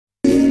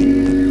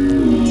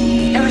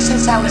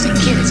Since I was a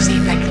kid, it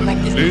seemed I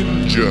collected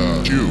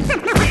Ninja Q.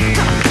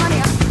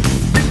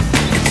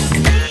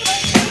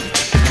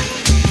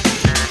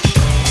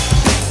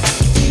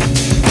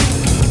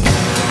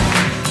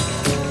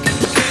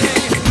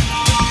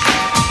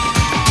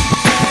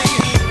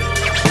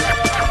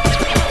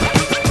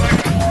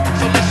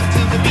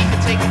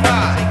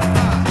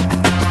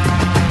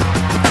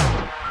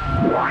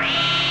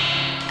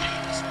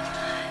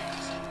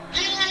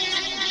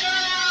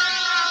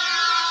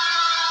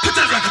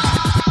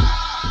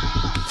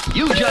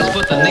 You just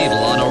put the needle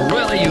on a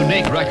really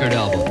unique record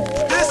album.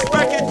 This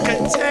record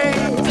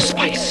contains the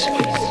spice.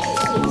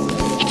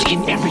 It's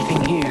in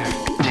everything here.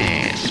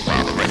 Dance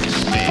while the record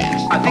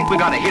spins. I think we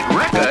got a hit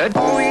record.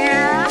 Oh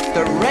yeah?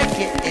 The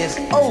record is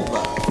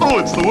over. Oh,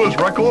 it's the worst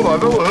record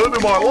I've ever heard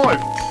in my life.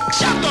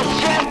 Shut the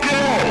fuck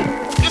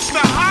up! It's the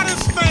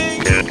hottest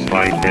thing. It's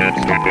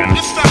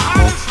the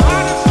hottest.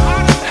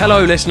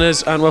 Hello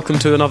listeners and welcome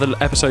to another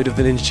episode of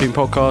the Ninja Tune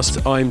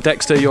podcast. I'm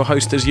Dexter, your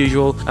host as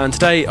usual, and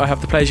today I have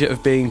the pleasure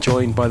of being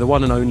joined by the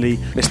one and only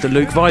Mr.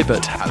 Luke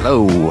Vibert.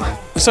 Hello.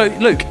 So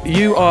Luke,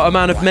 you are a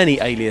man of many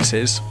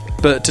aliases,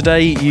 but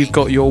today you've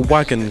got your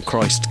Wagon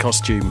Christ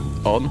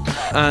costume on,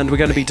 and we're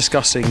going to be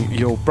discussing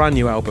your brand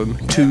new album,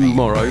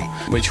 Tomorrow,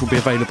 which will be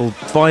available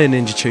via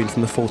Ninja Tune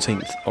from the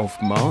 14th of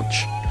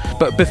March.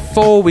 But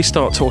before we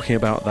start talking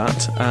about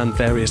that and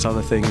various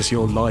other things,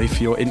 your life,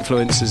 your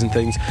influences and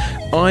things,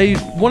 I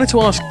wanted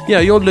to ask,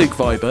 you're Luke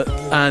Vibert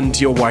and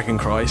your Wagon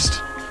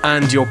Christ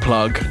and your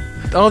Plug.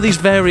 Are these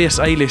various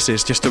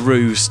aliases just a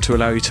ruse to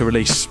allow you to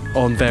release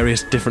on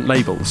various different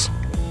labels?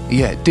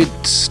 Yeah, it did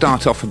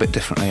start off a bit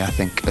differently, I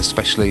think,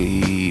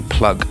 especially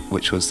Plug,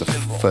 which was the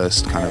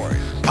first kind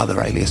of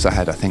other alias I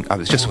had. I think I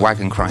was just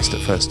Wagon Christ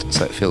at first,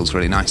 so it feels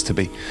really nice to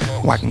be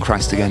Wagon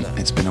Christ again.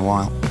 It's been a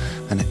while,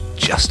 and it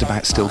just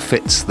about still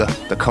fits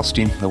the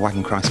costume, the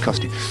Wagon Christ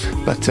costume.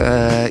 But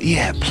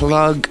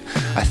Plug,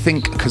 I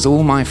think, because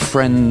all my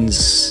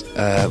friends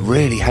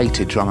really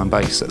hated drum and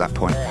bass at that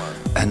point,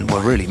 and were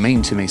really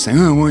mean to me, saying,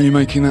 "Oh, what are you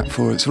making that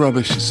for? It's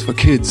rubbish, it's for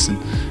kids." And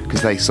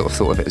because they sort of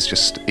thought of it as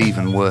just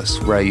even worse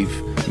rave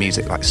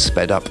music, like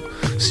sped up,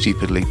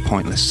 stupidly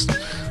pointless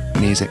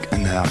music.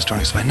 And I was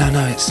trying to explain,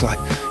 no, it's like,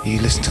 you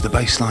listen to the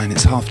bass line,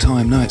 it's half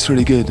time, no, it's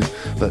really good.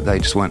 But they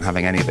just weren't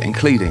having any of it,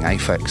 including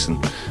Aphex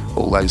and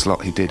all those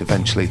lot who did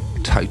eventually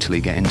totally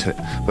get into it.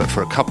 But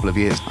for a couple of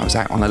years I was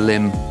out on a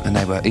limb, and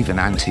they were even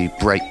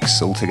anti-breaks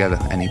altogether,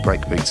 any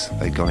break beats.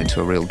 They'd gone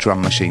into a real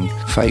drum machine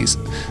phase.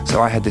 So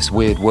I had this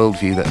weird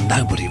worldview that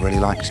nobody really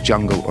liked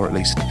jungle, or at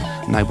least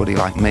nobody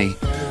liked me.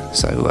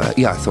 So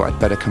I thought I'd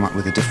better come up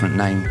with a different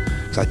name,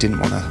 because I didn't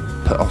want to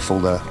put off all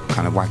the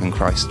kind of Wagon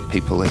Christ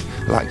people that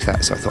liked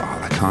that. So I thought,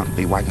 I can't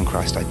be Wagon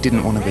Christ. I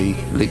didn't want to be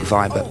Luke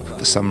Vibert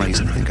for some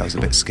reason. I think I was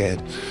a bit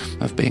scared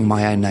of being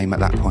my own name at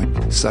that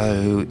point.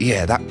 So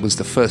that was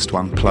the first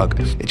one, Plug.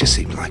 It just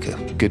seemed like a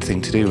good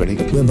thing to do, really.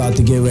 We're about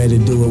to get ready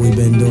to do what we've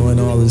been doing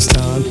all this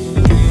time.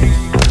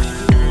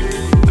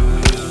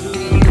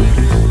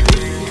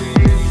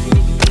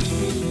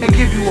 And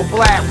give you a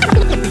blast.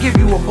 Give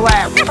you a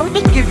blast.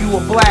 Give you a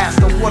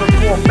blast of what I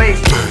call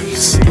bass.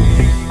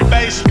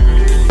 Bass.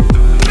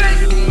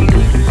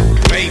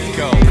 Bass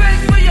go.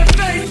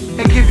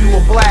 And give you a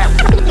blast.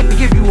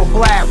 Give you a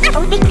blast.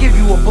 Give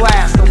you a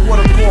blast of what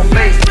I call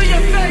bass.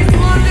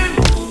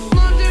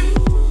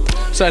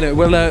 So anyway,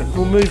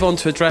 we'll move on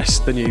to address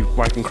the new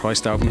Wagon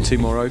Christ album,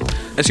 Tomorrow.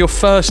 It's your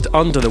first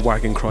under the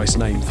Wagon Christ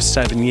name for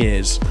 7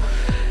 years.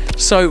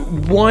 So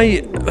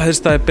why has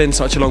there been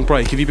such a long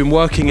break? Have you been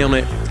working on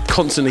it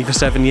constantly for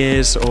 7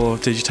 years, or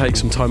did you take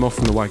some time off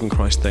from the Wagon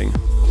Christ thing?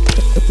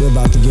 We're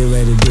about to get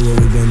ready to do what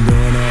we've been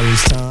doing all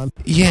this time.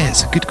 Yeah,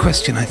 it's a good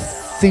question. I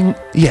think,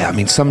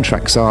 some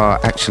tracks are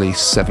actually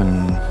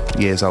 7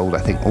 years old, I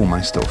think,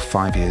 almost, or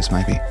 5 years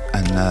maybe.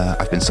 And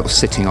I've been sort of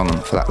sitting on them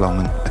for that long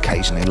and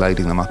occasionally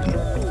loading them up and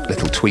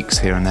little tweaks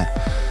here and there.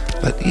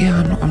 But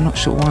I'm not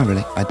sure why,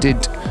 really. I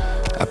did,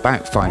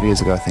 about 5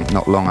 years ago, I think,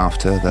 not long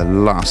after the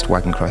last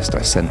Wagon Christ,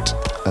 I sent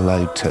a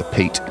load to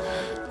Pete.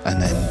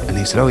 And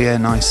he said, "Oh yeah,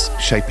 nice,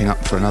 shaping up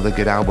for another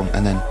good album."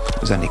 And then it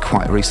was only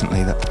quite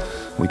recently that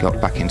we got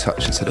back in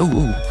touch and said,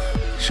 "Oh,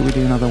 should we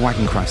do another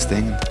Wagon Christ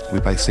thing?" We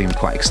both seemed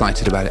quite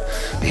excited about it.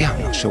 But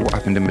I'm not sure what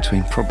happened in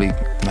between. Probably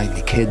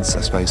mainly kids, I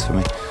suppose, for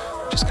me.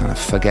 Just kind of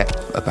forget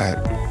about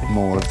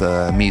more of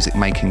the music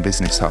making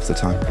business half the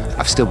time.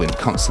 I've still been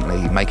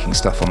constantly making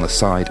stuff on the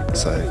side,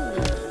 so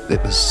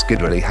it was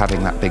good really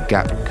having that big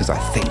gap, because I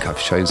think I've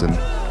chosen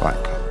like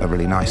a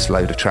really nice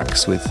load of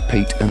tracks with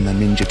Pete and the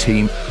Ninja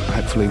team.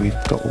 Hopefully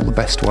we've got all the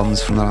best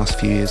ones from the last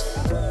few years.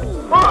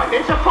 Right,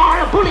 let's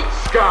fire a bullet,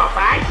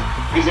 Scarface.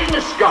 Is it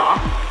a scarf?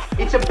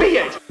 It's a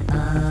beard.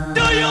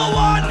 Do you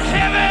want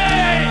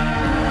heavy?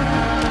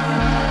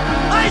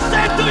 I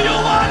said, do you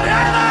want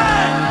heavy?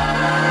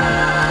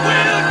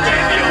 We'll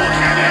give you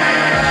heavy.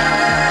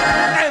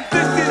 And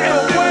this is the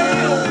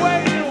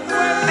way.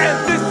 And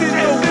this is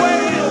the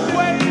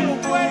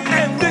way.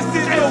 And this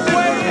is the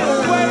way.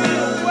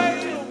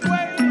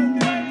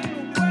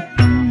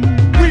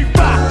 We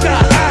rock the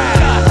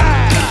house.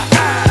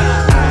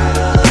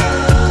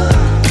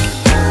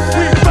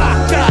 We rock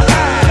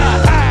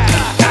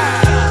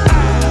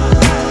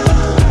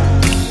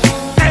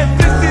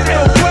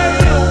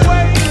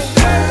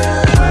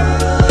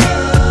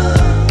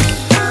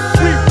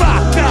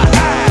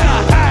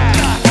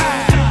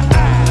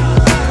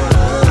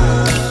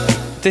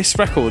This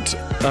record,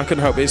 I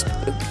couldn't help it, it's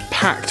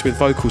packed with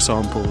vocal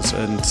samples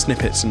and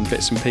snippets and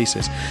bits and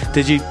pieces.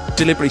 Did you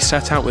deliberately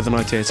set out with an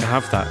idea to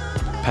have that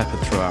peppered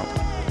throughout?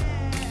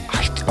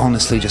 I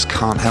honestly just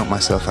can't help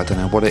myself. I don't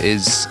know what it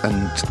is,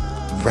 and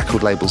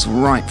record labels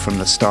right from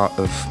the start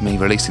of me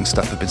releasing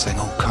stuff have been saying,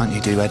 oh, can't you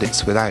do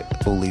edits without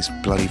all these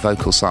bloody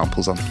vocal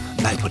samples on?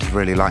 Nobody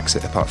really likes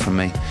it apart from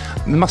me.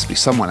 There must be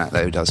someone out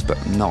there who does,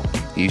 but not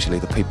usually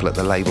the people at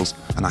the labels,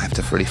 and I have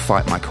to really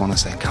fight my corner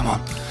saying, come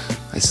on,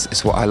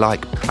 it's what I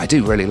like. I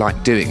do really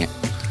like doing it,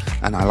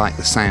 and I like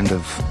the sound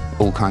of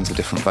all kinds of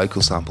different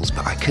vocal samples,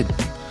 but I could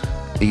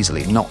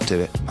easily not do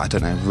it. I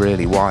don't know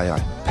really why I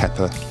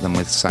pepper them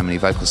with so many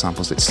vocal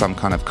samples. It's some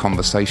kind of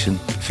conversation.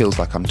 It feels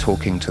like I'm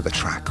talking to the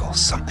track or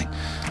something.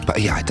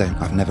 But yeah,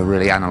 I've never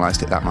really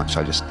analysed it that much.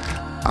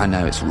 I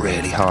know it's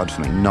really hard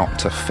for me not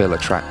to fill a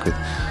track with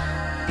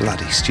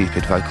bloody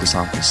stupid vocal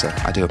samples, so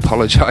I do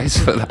apologise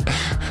for that.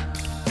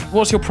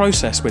 What's your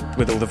process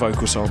with all the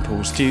vocal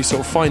samples? Do you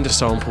sort of find a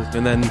sample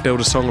and then build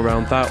a song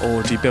around that,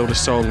 or do you build a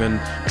song and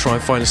try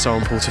and find a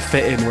sample to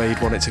fit in where you'd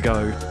want it to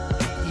go?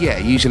 Yeah,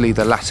 usually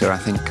the latter. I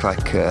think I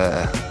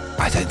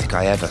don't think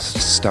I ever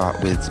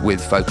start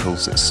with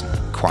vocals. It's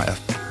quite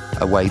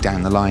a way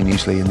down the line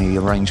usually in the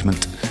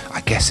arrangement.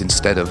 I guess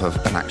instead of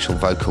an actual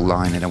vocal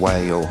line in a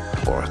way, or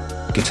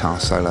a guitar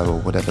solo or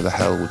whatever the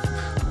hell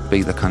would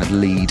be the kind of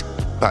lead.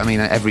 But I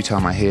mean, every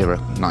time I hear a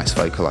nice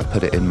vocal, I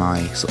put it in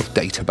my sort of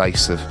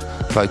database of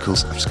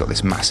vocals. I've just got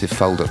this massive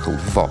folder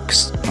called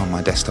Vox on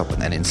my desktop, and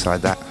then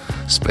inside that,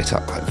 split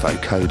up like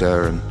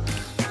vocoder and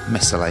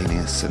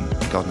miscellaneous and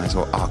God knows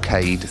what,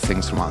 arcade,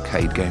 things from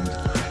arcade games.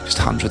 Just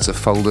hundreds of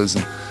folders,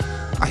 and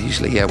I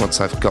usually, once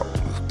I've got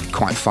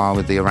quite far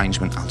with the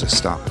arrangement, I'll just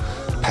start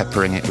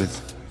peppering it with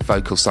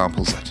vocal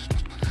samples.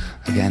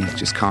 Again,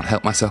 just can't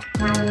help myself.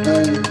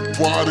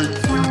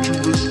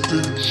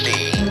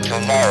 See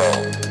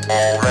tomorrow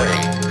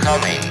already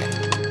coming.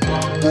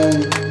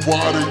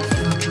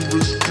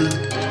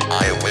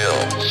 I will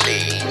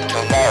see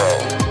tomorrow.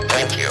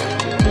 Thank you.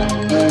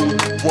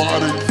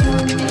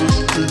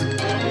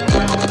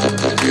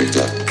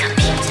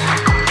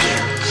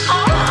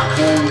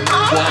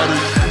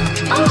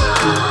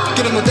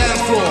 Get on the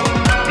dance floor.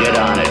 Get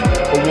on it.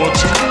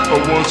 I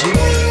want you.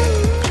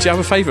 Do you have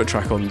a favourite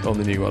track on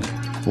the new one?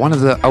 One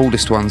of the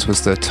oldest ones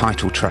was the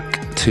title track,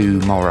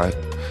 Tomorrow.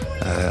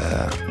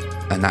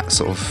 And that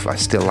sort of, I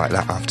still like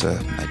that after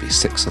maybe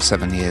 6 or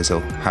 7 years or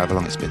however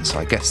long it's been. So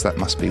I guess that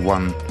must be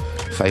one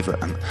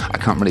favourite. And I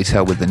can't really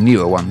tell with the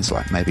newer ones,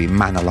 like maybe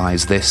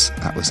Manalize This.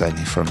 That was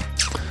only from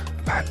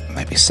about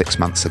maybe 6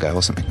 months ago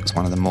or something. It's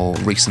one of the more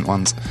recent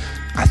ones.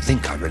 I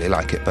think I really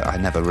like it, but I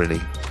never really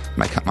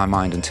make up my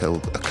mind until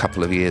a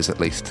couple of years at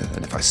least.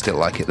 And if I still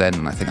like it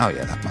then, I think, oh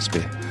yeah, that must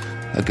be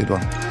a good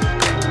one.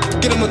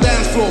 Get on the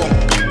dance floor.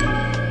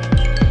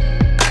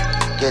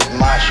 Get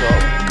Marshall.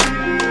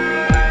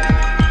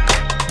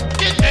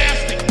 Get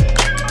nasty.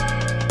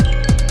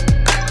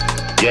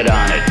 Get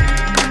on it.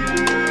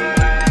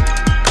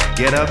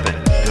 Get up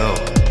and go.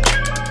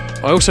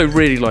 I also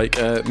really like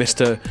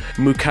Mr.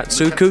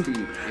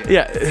 Mukatsuku.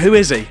 Yeah, who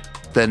is he?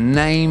 The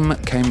name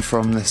came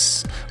from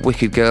this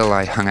wicked girl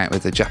I hung out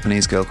with, a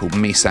Japanese girl called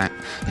Misat,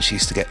 and she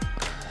used to get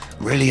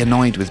really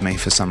annoyed with me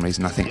for some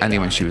reason, I think only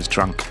when she was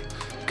drunk,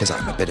 because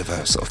I'm a bit of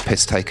a sort of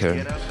piss taker,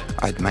 and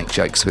I'd make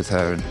jokes with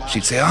her, and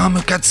she'd say, oh,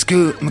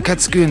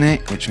 Mukatsuku ne,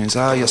 which means,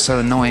 oh, you're so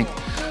annoying.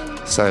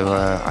 So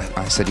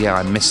I said, yeah,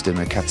 I'm Mr.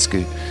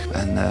 Mukatsuku,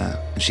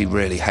 and she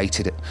really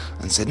hated it,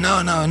 and said,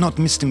 no, not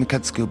Mr.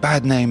 Mukatsuku,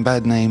 bad name,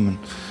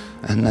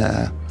 and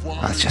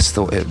I just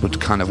thought it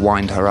would kind of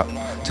wind her up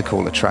to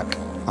call a track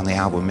on the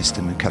album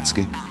Mr.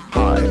 Mukatsuku.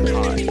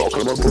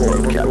 Welcome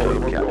aboard,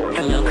 Captain.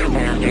 Hello,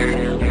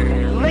 Commander.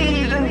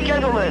 Ladies and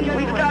gentlemen,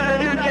 we've got a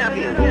new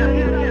champion.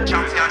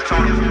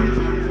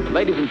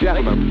 Ladies and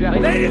gentlemen.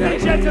 Ladies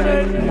and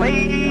gentlemen.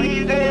 Ladies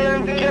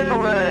and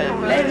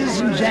gentlemen. Ladies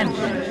and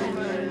gentlemen.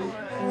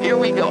 Here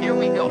we go.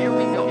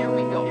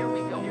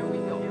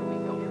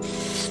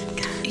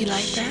 You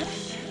like that?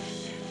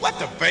 Let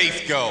the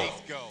bass go.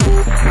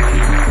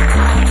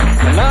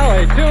 And now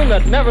a tune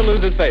that never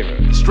loses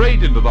favor.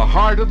 Straight into the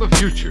heart of the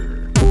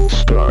future.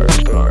 Star.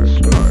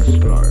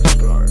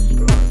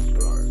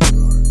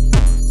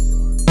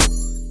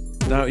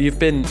 Now, you've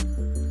been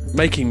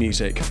making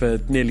music for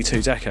nearly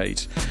 2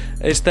 decades.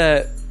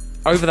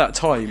 Over that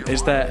time,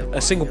 is there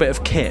a single bit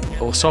of kit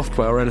or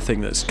software or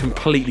anything that's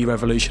completely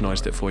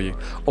revolutionised it for you,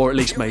 or at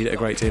least made it a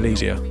great deal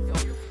easier?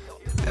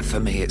 For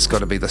me, it's got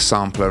to be the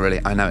sampler, really.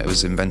 I know it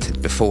was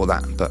invented before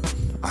that, but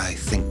I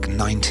think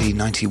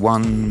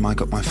 91 I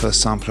got my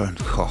first sampler, and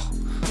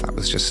that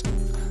was just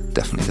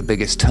definitely the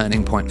biggest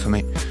turning point for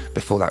me.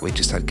 Before that, we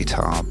just had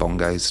guitar,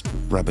 bongos,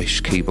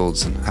 rubbish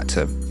keyboards, and had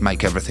to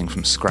make everything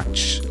from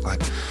scratch.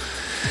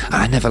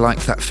 I never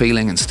liked that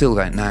feeling, and still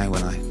don't now.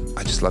 When I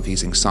just love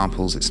using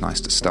samples. It's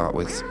nice to start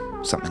with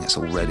something that's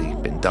already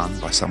been done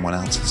by someone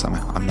else. So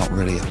I'm not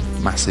really a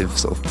massive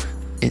sort of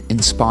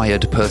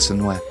inspired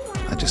person where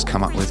I just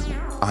come up with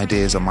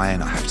ideas on my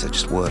own. I have to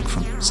just work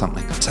from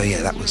something. So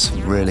yeah, that was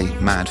really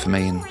mad for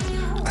me, and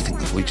I think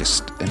that we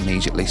just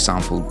immediately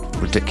sampled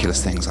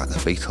ridiculous things like the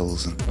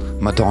Beatles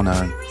and Madonna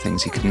and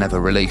things he could never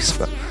release,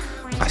 but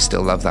I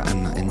still love that.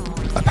 And in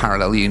a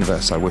parallel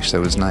universe, I wish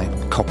there was no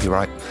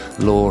copyright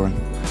law, and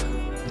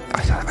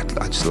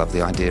I just love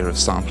the idea of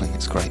sampling.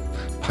 It's great.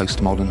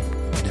 Postmodern,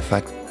 in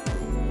effect.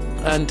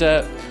 And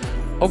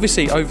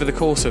obviously, over the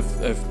course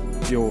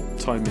of your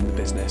time in the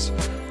business,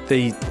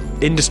 the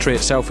industry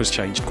itself has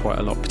changed quite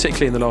a lot,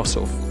 particularly in the last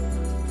sort of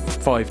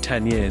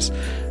 5-10 years.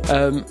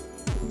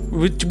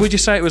 Would you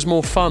say it was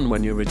more fun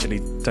when you originally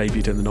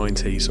debuted in the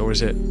 90s, or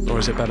is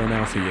it better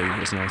now for you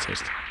as an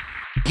artist?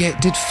 Yeah,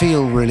 it did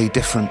feel really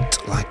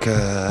different, like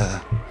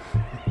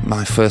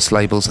my first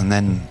labels, and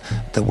then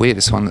the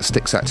weirdest one that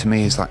sticks out to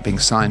me is like being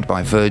signed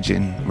by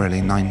Virgin really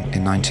in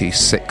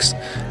 96,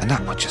 and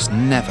that would just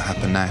never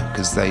happen now,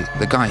 because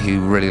the guy who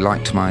really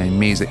liked my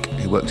music,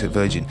 who worked at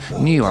Virgin,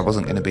 knew I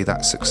wasn't going to be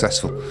that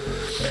successful,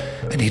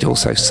 and he'd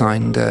also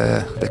signed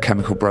the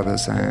Chemical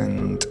Brothers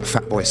and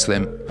Fatboy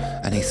Slim,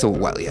 and he thought,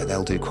 well, yeah,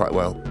 they'll do quite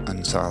well,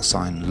 and so I'll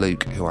sign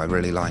Luke, who I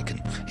really like,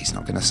 and he's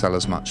not going to sell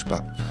as much,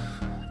 but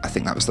I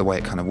think that was the way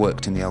it kind of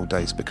worked in the old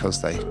days,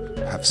 because they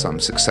have some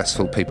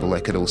successful people, they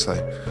could also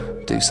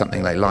do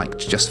something they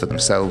liked just for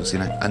themselves, you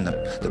know, and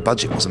the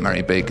budget wasn't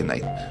very big, and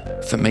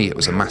for me it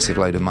was a massive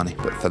load of money,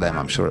 but for them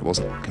I'm sure it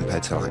wasn't,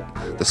 compared to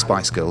like the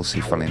Spice Girls,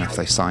 who funnily enough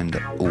they signed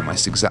at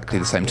almost exactly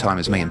the same time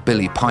as me, and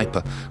Billie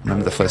Piper, I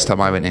remember the first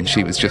time I went in,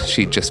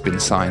 she'd just been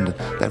signed,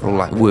 they were all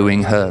like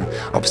wooing her.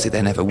 Obviously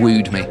they never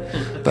wooed me,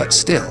 but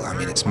still, I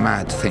mean, it's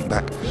mad to think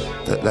back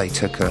that they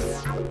took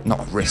not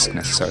a risk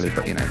necessarily,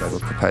 but you know, they were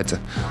prepared to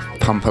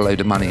pump a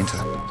load of money into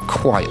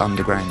quite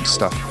underground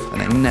stuff, and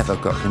they never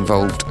got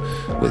involved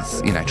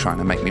with, you know, trying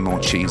to make me more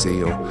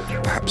cheesy or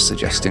perhaps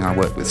suggesting I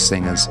work with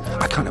singers.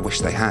 I kind of wish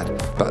they had,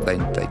 but they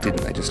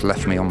didn't. They just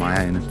left me on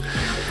my own, and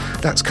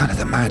that's kind of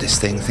the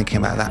maddest thing, thinking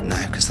about that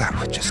now, because that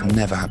would just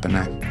never happen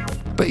now.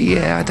 But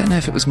yeah, I don't know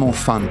if it was more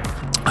fun.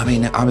 I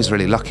mean, I was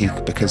really lucky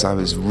because I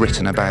was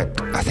written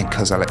about, I think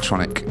because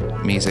electronic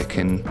music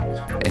in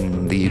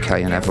the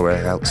UK and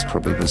everywhere else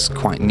probably was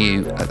quite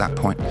new at that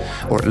point,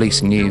 or at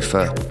least new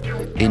for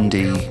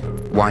indie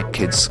white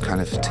kids kind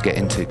of to get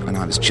into, when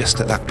I was just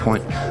at that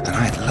point, and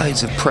I had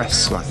loads of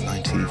press like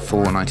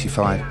 94,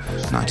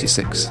 95,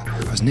 96.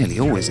 I was nearly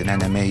always in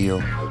NME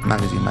or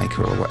Melody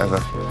Maker or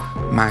whatever.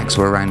 Mags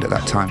were around at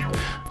that time,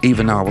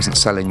 even though I wasn't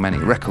selling many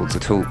records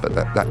at all, but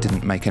that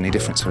didn't make any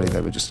difference really.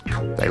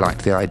 They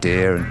liked the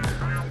idea, and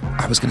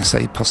I was going to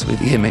say possibly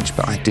the image,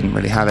 but I didn't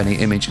really have any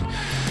image.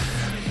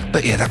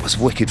 But yeah, that was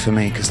wicked for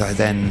me, because I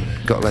then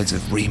got loads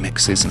of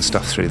remixes and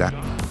stuff through that.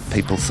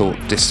 People thought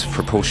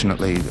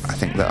disproportionately, I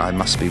think, that I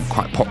must be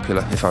quite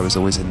popular if I was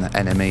always in the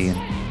NME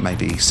and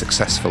maybe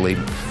successful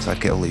even. So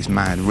I'd get all these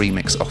mad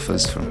remix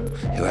offers from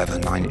whoever,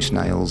 Nine Inch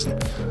Nails,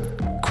 and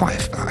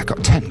I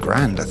got 10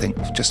 grand, I think,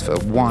 just for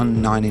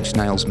one 9 Inch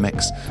Nails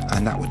mix,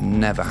 and that would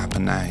never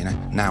happen now, you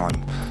know. Now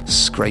I'm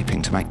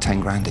scraping to make 10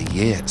 grand a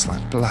year. It's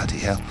like, bloody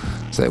hell.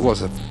 So it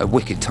was a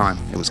wicked time.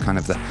 It was kind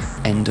of the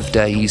end of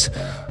days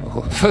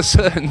for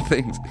certain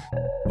things.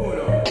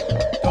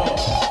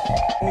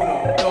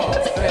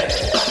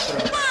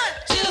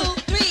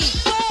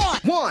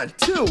 1,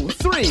 2,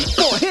 3,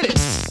 4, hit it.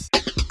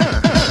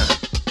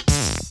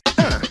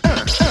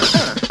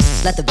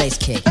 Let the bass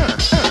kick.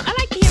 I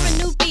like to hear a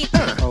new beat.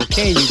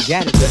 Okay, you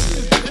got it.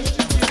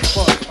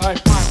 All right,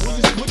 fine.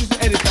 We'll just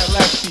edit that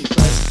last piece,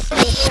 right?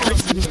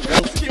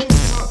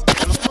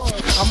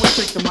 I'm gonna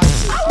take the mic.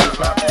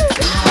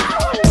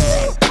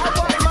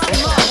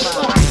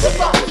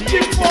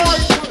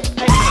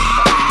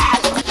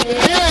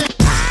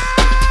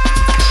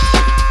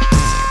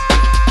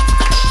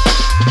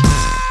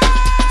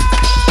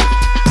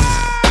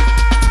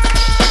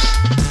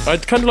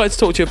 I'd kind of like to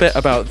talk to you a bit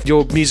about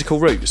your musical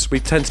roots. We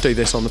tend to do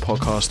this on the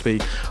podcast. We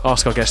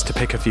ask our guests to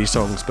pick a few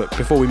songs, but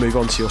before we move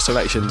on to your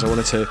selections, I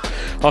wanted to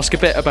ask a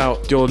bit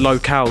about your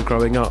locale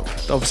growing up.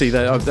 Obviously,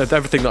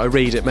 everything that I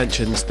read, it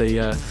mentions that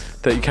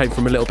you came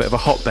from a little bit of a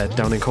hotbed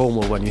down in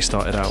Cornwall when you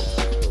started out.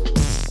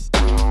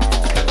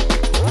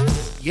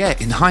 Yeah,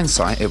 in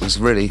hindsight, it was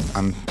really,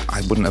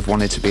 I wouldn't have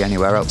wanted to be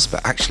anywhere else,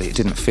 but actually it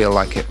didn't feel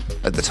like it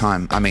at the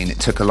time. I mean, it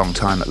took a long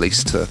time at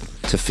least to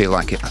feel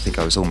like it. I think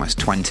I was almost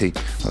 20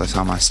 by the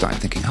time I started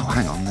thinking, oh,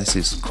 hang on, this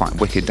is quite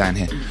wicked down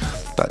here.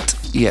 But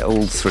yeah,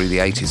 all through the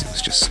 80s, it was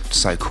just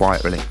so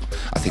quiet, really.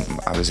 I think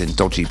I was in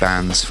dodgy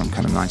bands from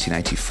kind of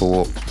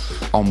 1984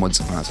 onwards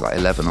when I was like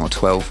 11 or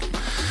 12.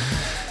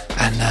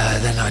 And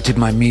then I did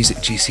my music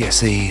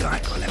GCSE,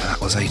 like whenever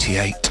that was,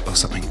 88 or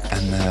something.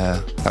 And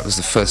that was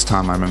the first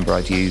time I remember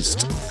I'd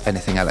used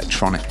anything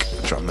electronic,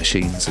 drum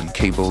machines and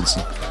keyboards,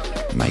 and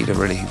made a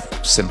really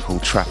simple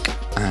track.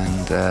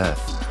 And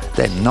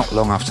then not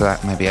long after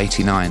that, maybe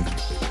 89,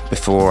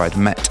 before I'd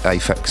met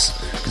Aphex,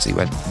 because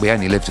we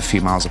only lived a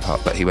few miles apart,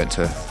 but he went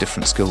to a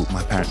different school.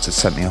 My parents had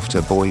sent me off to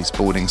a boys'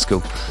 boarding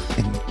school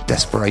in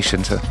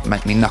desperation to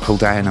make me knuckle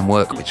down and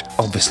work, which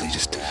obviously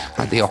just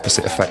had the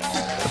opposite effect,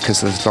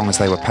 because as long as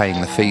they were paying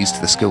the fees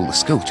to the school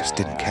just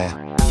didn't care.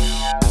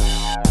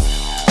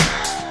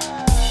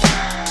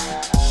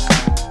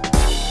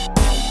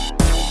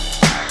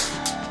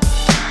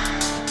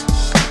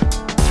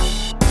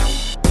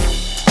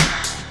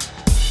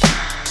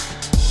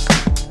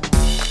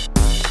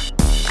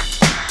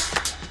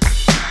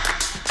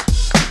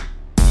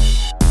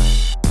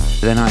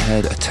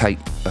 heard a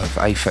tape of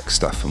Aphex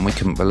stuff, and we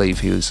couldn't believe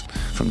he was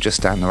from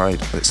just down the road,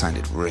 but it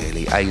sounded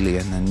really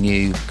alien and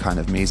new kind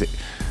of music.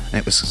 And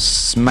it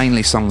was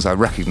mainly songs I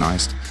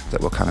recognised that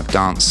were kind of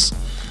dance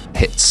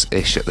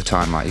hits-ish at the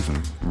time, like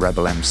even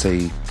Rebel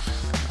MC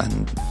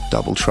and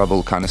Double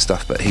Trouble kind of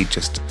stuff, but he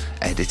just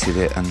edited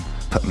it and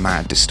put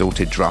mad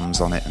distorted drums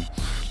on it, and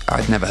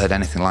I'd never heard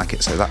anything like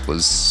it, so that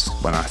was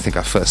when I think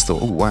I first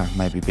thought, oh wow,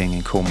 maybe being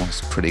in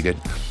Cornwall's pretty good.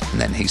 And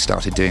then he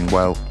started doing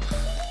well,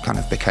 kind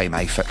of became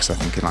Aphex, I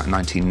think, in like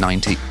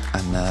 1990,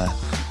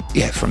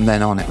 and from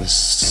then on it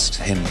was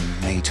him,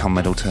 me, Tom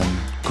Middleton,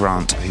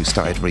 Grant, who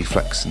started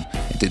Reflex, and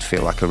it did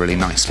feel like a really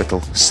nice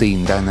little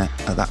scene down there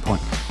at that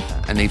point.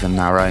 And even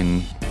our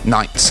own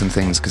nights and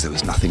things, because there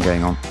was nothing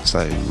going on.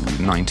 So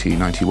 90,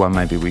 91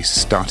 maybe, we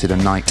started a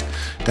night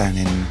down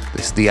in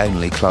the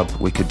only club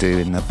we could do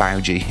in the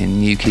Bowgie in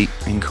Newquay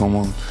in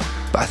Cornwall.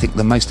 But I think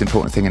the most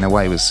important thing in a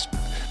way was,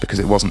 because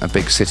it wasn't a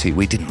big city,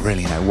 we didn't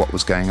really know what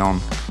was going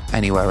on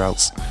anywhere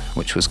else,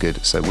 which was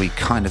good. So we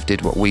kind of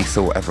did what we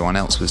thought everyone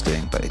else was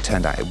doing, but it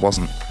turned out it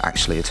wasn't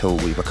actually at all.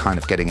 We were kind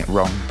of getting it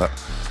wrong, but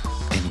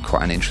in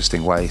quite an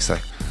interesting way. So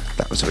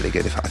that was really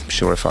good. I'm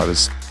sure if I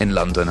was in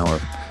London or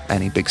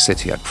any big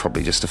city, I'd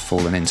probably just have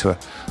fallen into a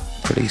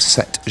pretty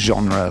set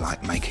genre,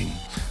 like making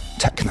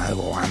techno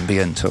or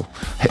ambient or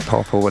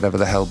hip-hop or whatever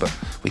the hell, but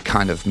we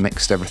kind of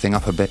mixed everything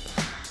up a bit,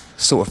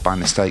 sort of by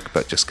mistake,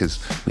 but just because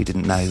we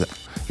didn't know that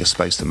you're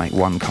supposed to make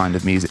one kind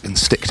of music and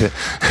stick to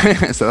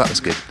it. So that was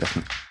good,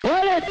 definitely.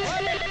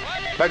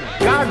 For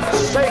God's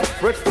sake,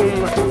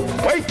 Britain,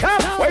 wake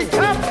up, wake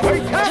up,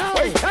 wake up,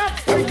 wake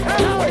up, wake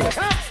up, wake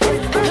up.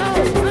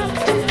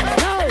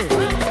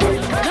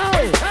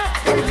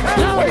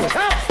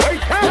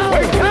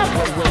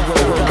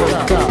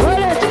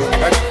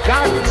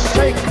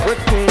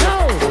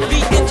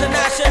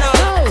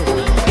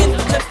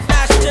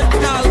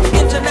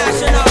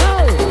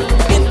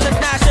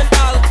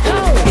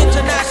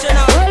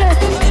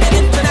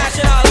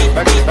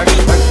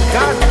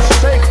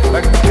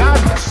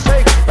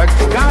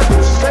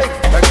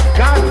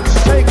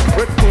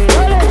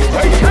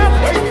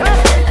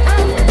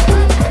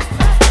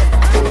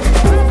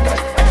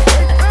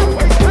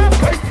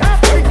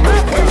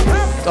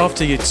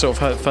 After you'd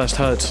sort of first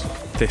heard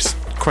this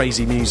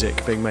crazy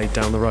music being made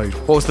down the road,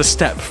 what was the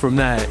step from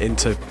there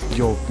into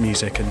your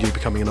music and you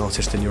becoming an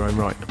artist in your own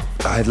right?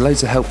 I had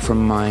loads of help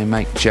from my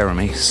mate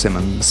Jeremy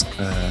Simmons.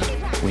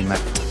 We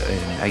met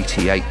in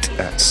 '88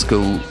 at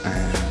school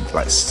and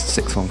like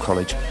sixth form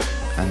college,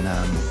 and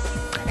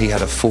he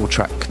had a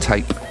 4-track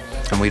tape,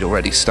 and we'd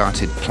already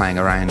started playing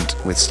around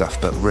with stuff,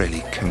 but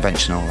really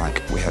conventional.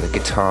 Like we had a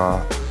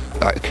guitar,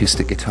 like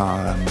acoustic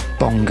guitar,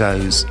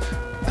 bongos,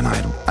 and I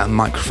had a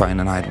microphone,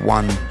 and I had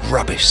one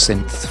rubbish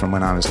synth from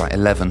when I was like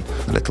 11,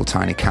 a little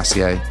tiny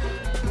Casio,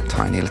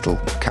 tiny little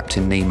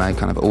Captain Nemo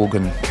kind of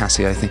organ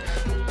Casio thing.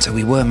 So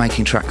we were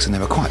making tracks, and they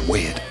were quite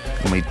weird,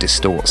 and we'd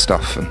distort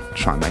stuff and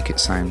try and make it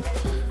sound,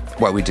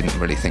 well, we didn't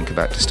really think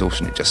about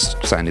distortion, it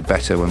just sounded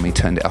better when we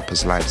turned it up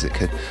as loud as it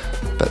could.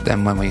 But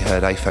then when we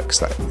heard Aphex,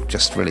 that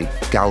just really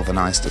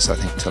galvanised us, I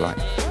think, to like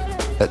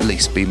at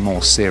least be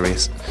more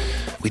serious.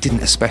 We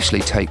didn't especially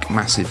take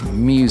massive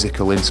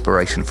musical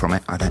inspiration from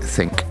it, I don't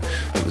think.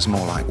 It was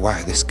more like,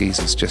 wow, this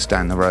geezer's just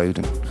down the road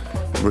and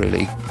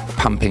really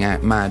pumping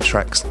out mad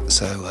tracks.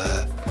 So,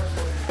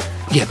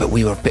 but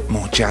we were a bit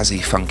more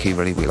jazzy, funky,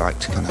 really. We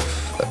liked kind of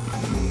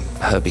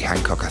Herbie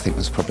Hancock, I think,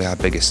 was probably our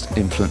biggest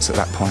influence at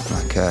that point,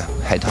 like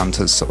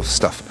Headhunters sort of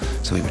stuff.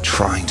 So we were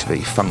trying to be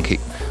funky.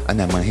 And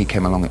then when he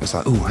came along, it was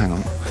like, oh, hang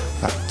on,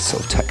 that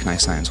sort of techno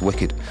sounds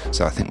wicked.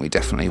 So I think we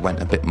definitely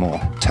went a bit more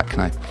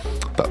techno,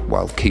 but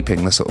while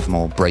keeping the sort of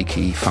more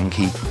breaky,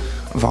 funky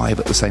vibe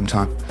at the same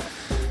time.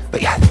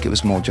 But yeah, I think it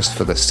was more just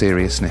for the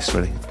seriousness,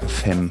 really, of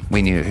him.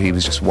 We knew he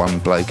was just one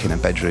bloke in a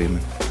bedroom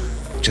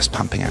and just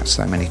pumping out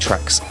so many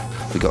tracks.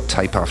 We got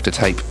tape after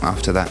tape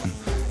after that, and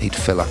he'd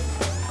fill up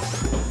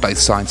both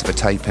sides of a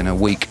tape in a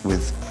week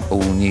with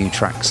all new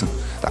tracks, and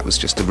that was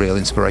just a real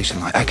inspiration.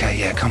 Like, okay,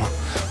 yeah, come on,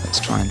 let's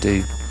try and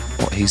do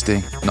what he's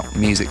doing, not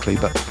musically,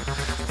 but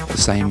the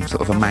same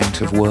sort of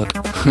amount of work.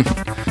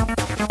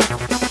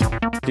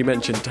 You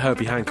mentioned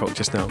Herbie Hancock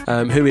just now,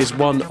 who is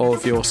one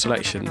of your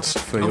selections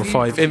for your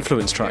 5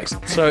 influence tracks.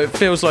 So it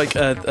feels like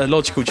a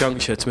logical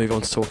juncture to move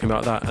on to talking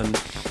about that.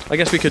 And I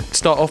guess we could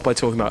start off by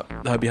talking about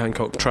Herbie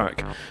Hancock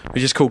track,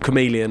 which is called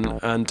Chameleon,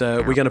 and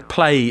we're going to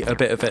play a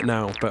bit of it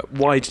now. But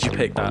why did you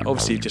pick that?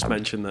 Obviously, you just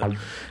mentioned that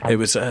it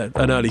was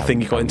an early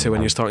thing you got into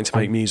when you were starting to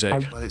make music.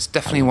 Well, it's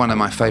definitely one of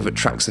my favourite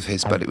tracks of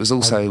his, but it was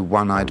also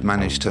one I'd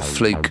managed to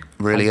fluke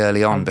really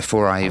early on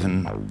before I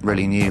even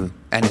really knew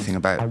anything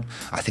about.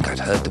 I think I'd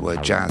heard the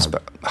word jazz,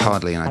 but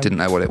hardly, and I didn't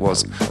know what it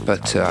was.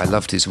 But I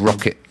loved his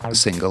Rocket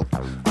single.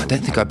 I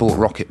don't think I bought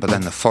Rocket, but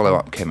then the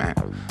follow-up came out,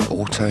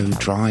 Auto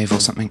Drive or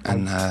something,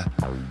 and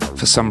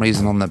for some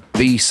reason on the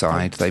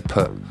B-side they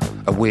put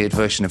a weird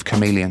version of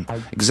Chameleon,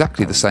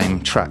 exactly the same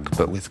track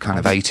but with kind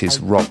of 80s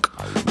rock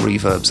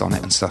reverbs on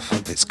it and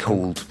stuff. It's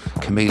called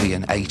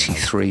Chameleon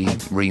 83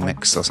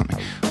 Remix or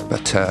something,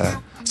 but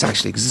It's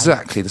actually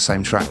exactly the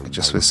same track,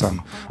 just with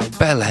some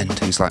bell end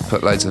who's like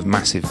put loads of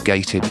massive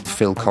gated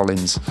Phil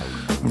Collins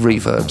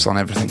reverbs on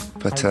everything.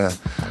 But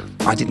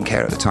I didn't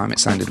care at the time. It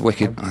sounded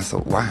wicked. I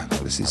thought, wow,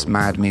 this is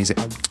mad music.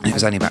 And it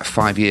was only about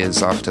 5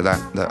 years after that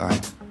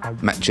I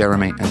met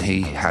Jeremy, and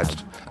he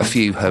had a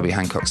few Herbie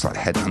Hancocks like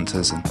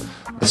Headhunters and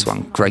this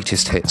one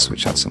Greatest Hits,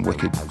 which had some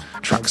wicked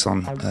tracks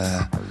on,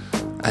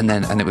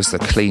 and it was the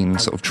clean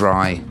sort of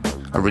dry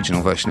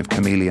original version of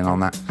Chameleon on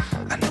that.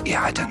 And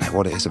yeah, I don't know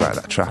what it is about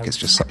that track. It's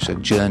just such a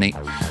journey,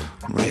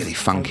 really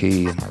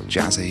funky and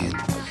jazzy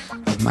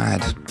and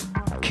mad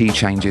key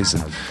changes,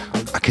 and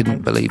I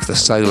couldn't believe the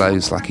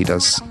solos like he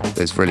does.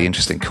 There's really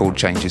interesting chord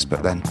changes,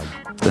 but then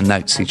the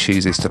notes he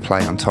chooses to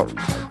play on top,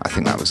 I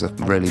think that was a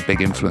really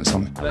big influence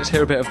on me. Let's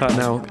hear a bit of that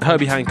now.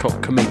 Herbie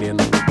Hancock, Chameleon.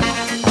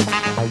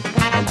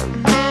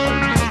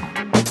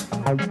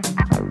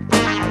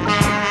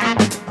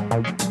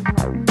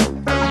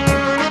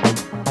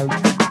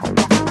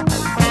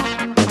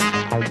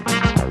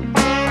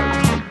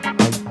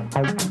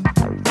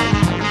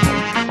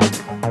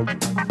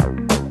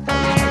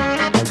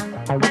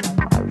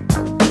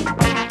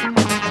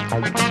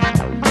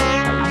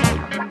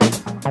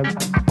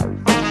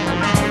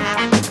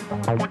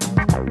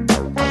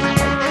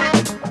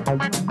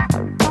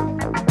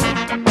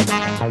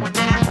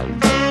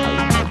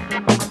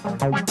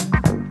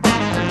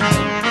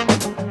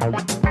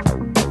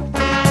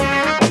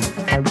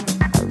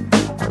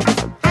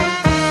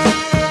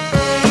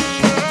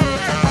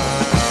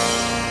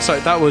 So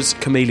that was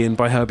Chameleon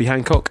by Herbie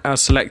Hancock,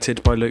 as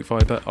selected by Luke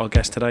Vibert, our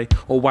guest today,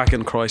 or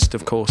Wagon Christ,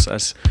 of course,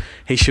 as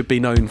he should be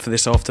known for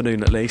this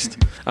afternoon at least,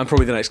 and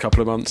probably the next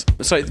couple of months.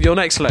 So your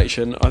next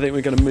selection, I think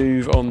we're going to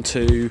move on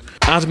to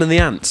Adam and the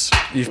Ants.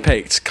 You've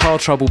picked Car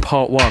Trouble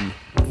Part 1.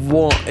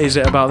 What is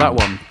it about that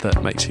one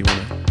that makes you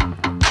want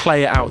to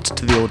play it out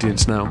to the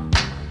audience now?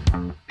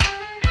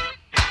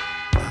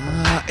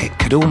 It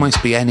could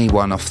almost be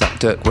anyone off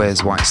that Dirk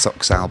Wears White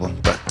Socks album,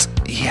 but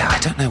yeah, I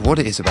don't know what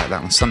it is about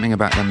that one. Something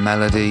about the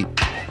melody,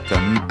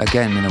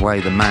 again, in a way,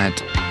 the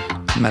mad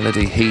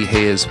melody he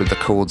hears with the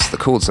chords. The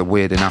chords are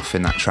weird enough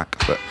in that track,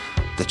 but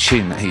the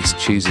tune that he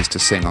chooses to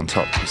sing on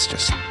top is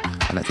just,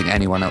 I don't think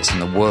anyone else in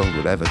the world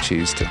would ever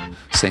choose to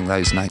sing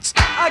those notes.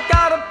 I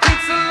got a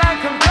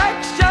pizza-like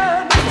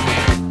complexion,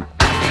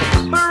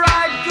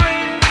 bright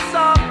green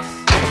socks.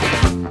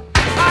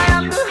 I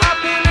am the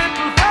happy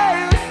little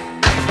face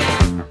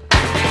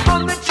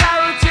from the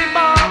charity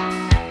box,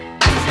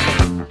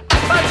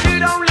 but you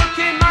don't look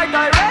in my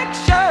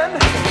direction.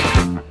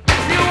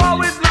 You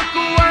always look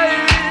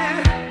away.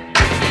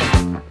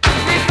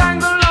 We thank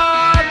the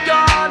Lord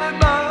God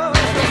above.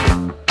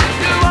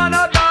 You are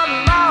not on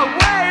my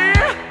way.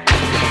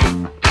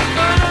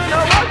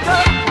 I woke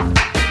up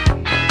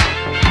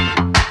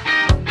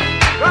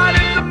right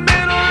in the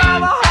middle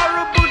of a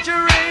horrible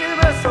dream.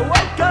 Yes, I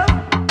woke up.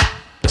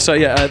 So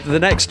yeah, the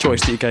next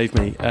choice that you gave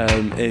me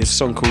is a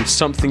song called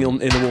Something in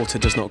the Water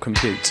Does Not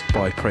Compute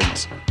by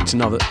Prince. It's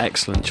another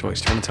excellent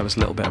choice. Do you want to tell us a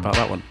little bit about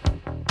that one?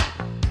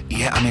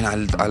 Yeah, I mean,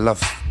 I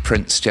love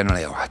Prince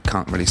generally. I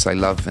can't really say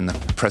love in the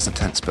present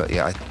tense, but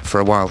yeah,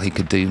 for a while he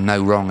could do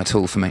no wrong at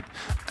all for me.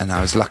 And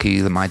I was lucky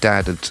that my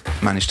dad had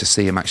managed to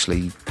see him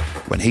actually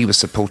when he was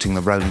supporting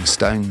the Rolling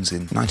Stones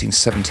in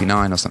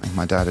 1979 or something.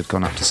 My dad had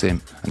gone up to see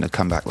him and had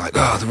come back like,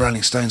 oh, the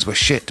Rolling Stones were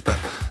shit, but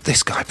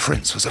this guy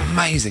Prince was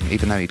amazing,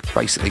 even though he'd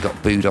basically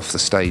got booed off the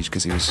stage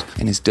because he was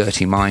in his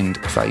dirty mind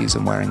phase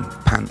and wearing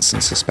pants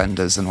and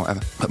suspenders and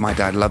whatever. But my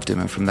dad loved him,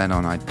 and from then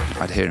on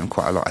I'd hear him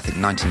quite a lot. I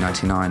think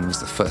 1999 was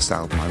the first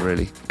album I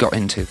really got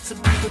into. Some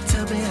people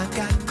tell me I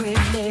got great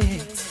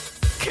legs.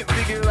 Can't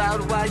figure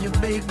out why you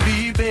make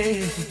me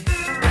beg.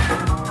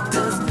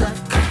 Does not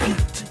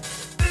compute.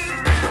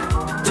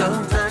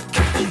 Does not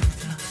compute.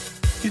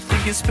 You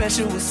think it's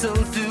special, well, so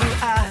do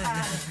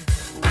I.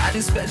 Why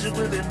do special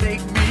will it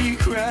make me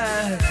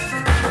cry?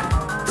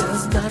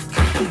 Does not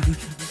compute.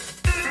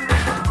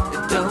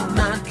 It does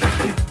not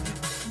compute.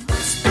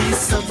 Must be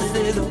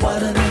something in the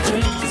water they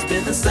drink. It's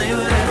been the same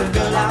with every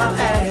girl I've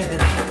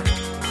had.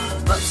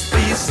 Must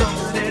be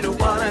something in the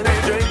water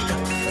they drink.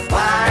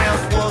 Why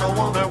else would a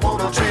woman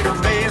wanna treat a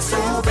man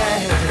so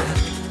bad?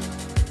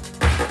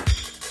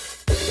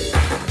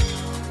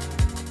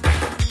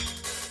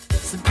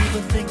 Some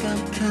people think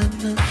I'm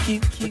kinda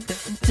cute,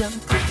 and dumb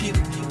compute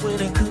when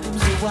it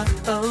comes to what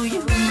oh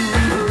you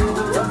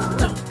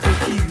dumb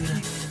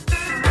compute.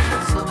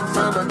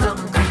 Sometimes I'm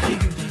dumb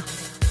compute.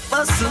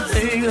 What's the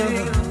hater?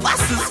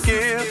 What's the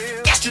scare?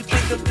 Guess you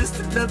think I'm just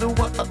another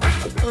one of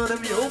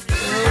your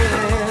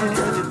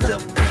friends.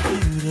 Dumb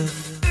computer.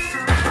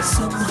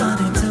 Some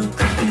honey dumb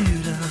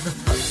computer.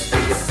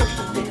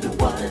 Something in the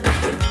water that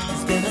drink.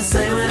 It's been the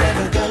same with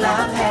every girl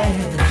I've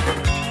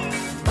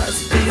had.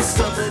 Must be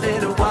something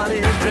in the water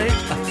you drink.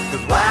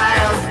 Why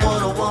else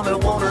would a woman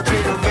wanna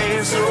treat a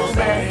man so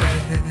bad?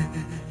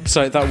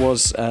 So that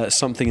was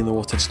Something in the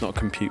Water Does Not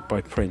Compute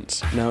by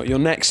Prince. Now your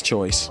next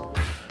choice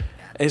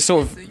It's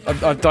sort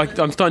of, I'm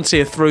starting to see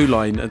a through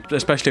line,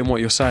 especially in what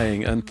you're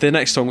saying. And the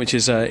next song, which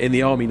is In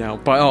the Army Now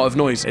by Art of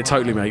Noise, it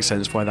totally makes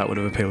sense why that would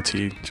have appealed to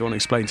you. Do you want to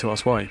explain to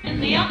us why?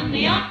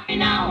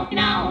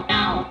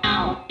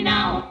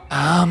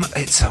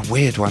 It's a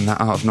weird one,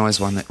 that Art of Noise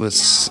one.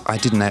 I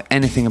didn't know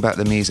anything about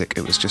the music.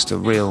 It was just a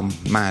real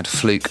mad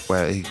fluke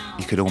where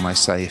you could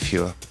almost say if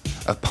you're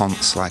a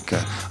ponce, like,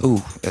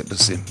 it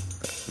was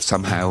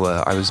somehow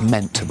I was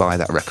meant to buy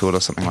that record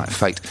or something like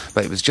Fate,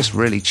 but it was just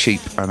really cheap.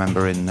 I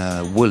remember in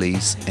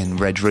Woolies in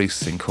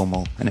Redruth in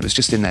Cornwall, and it was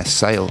just in their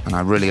sale, and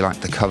I really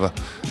liked the cover,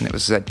 and it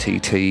was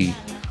ZTT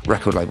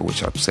record label,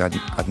 which obviously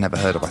I'd never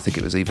heard of. I think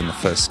it was even the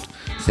first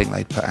thing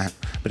they'd put out,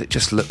 but it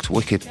just looked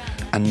wicked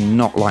and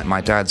not like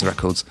my dad's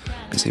records,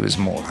 because he was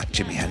more like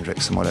Jimi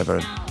Hendrix and whatever,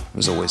 and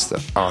was always the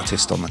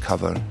artist on the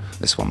cover.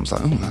 This one was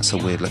like, oh, that's a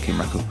weird looking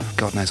record.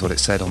 God knows what it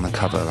said on the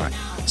cover, like,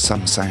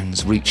 some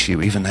sounds reach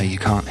you even though you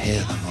can't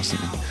hear them or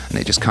something. And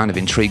it just kind of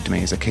intrigued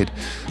me as a kid,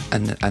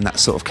 and that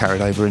sort of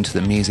carried over into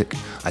the music.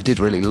 I did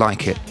really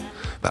like it,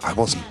 but I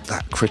wasn't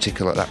that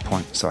critical at that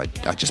point, so I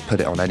just put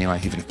it on anyway,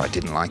 even if I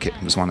didn't like it.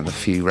 It was one of the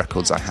few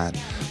records I had.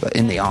 But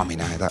In the Army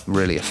Now, that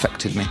really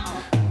affected me.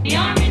 The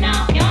Army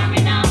Now, the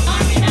Army Now,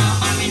 Army Now,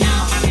 Army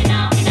Now, Army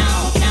Now,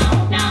 now,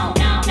 now, now,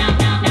 now,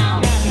 now, now,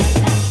 now.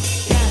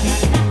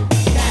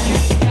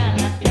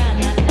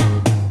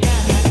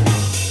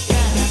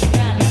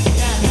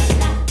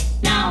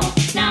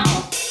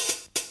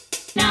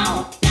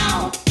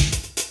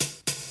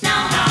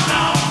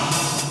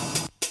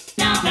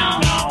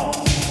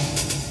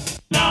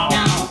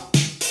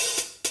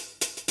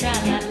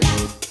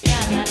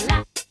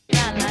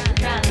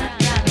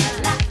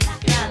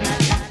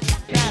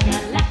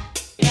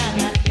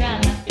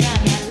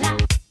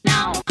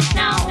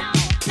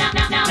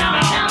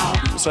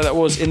 So that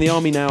was In the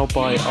Army Now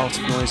by Art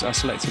of Noise, as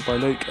selected by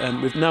Luke.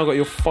 And we've now got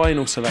your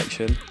final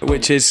selection,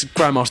 which is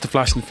Grandmaster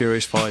Flash and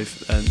Furious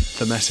 5 and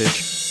The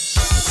Message.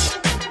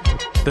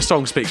 The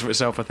song speaks for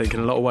itself, I think, in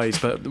a lot of ways,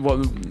 but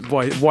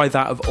why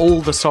that, of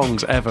all the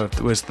songs ever,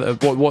 was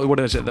what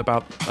is it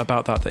about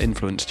that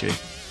influenced you?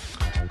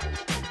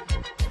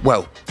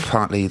 Well,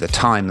 partly the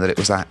time that it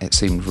was at, it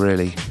seemed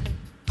really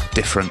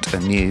different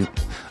and new.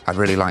 I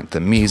really liked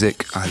the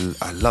music. I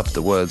loved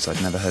the words.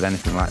 I'd never heard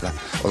anything like that.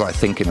 Although I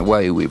think in a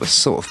way we were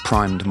sort of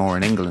primed more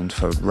in England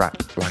for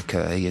rap, like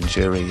Ian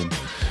Jury and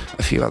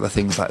a few other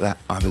things like that.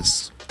 I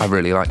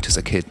really liked as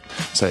a kid.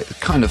 So it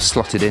kind of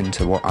slotted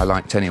into what I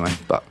liked anyway,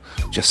 but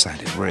just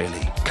sounded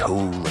really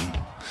cool and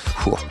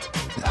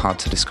hard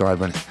to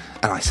describe. And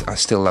I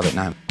still love it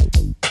now.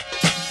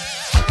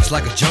 It's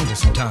like a jungle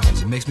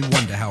sometimes. It makes me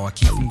wonder how I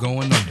keep from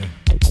going under.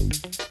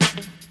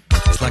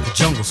 It's like a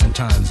jungle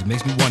sometimes. It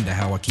makes me wonder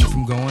how I keep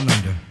from going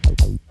under.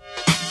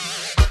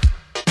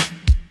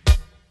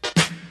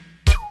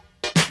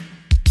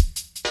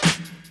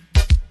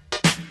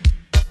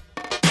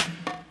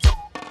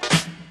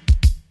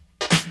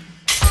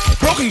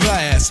 Broken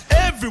glass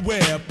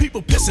everywhere.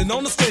 People pissing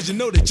on the stage, you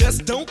know they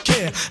just don't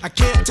care. I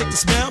can't take the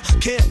smell,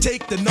 can't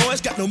take the noise.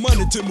 Got no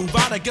money to move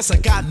out, I guess I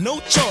got no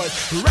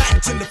choice.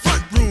 Rats in the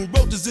front room,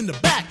 roaches in the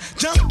back,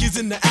 junkies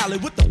in the alley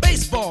with the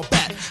baseball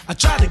bat. I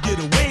tried to get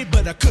away,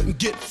 but I couldn't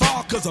get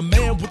far, cause a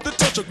man with a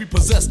tow truck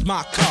repossessed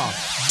my car.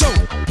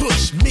 Don't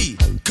push me,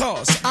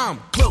 cause I'm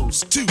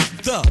close to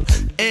the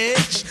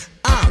edge.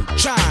 I'm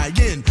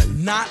trying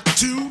not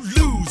to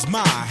lose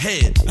my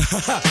head.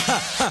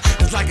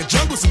 It's like a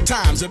jungle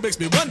sometimes. It makes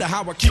me wonder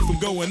how I keep from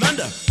going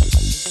under.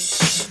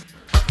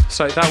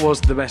 So that was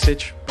The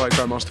Message by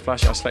Grandmaster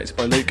Flash, as selected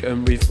by Luke,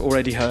 and we've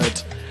already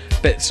heard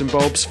bits and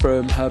bobs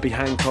from Herbie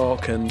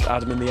Hancock and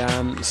Adam and the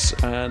Ants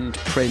and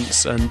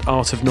Prince and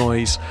Art of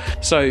Noise.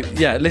 So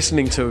yeah,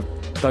 listening to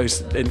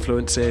those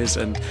influences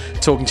and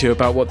talking to you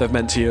about what they've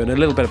meant to you and a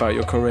little bit about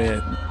your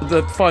career.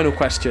 The final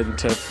question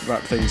to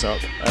wrap things up,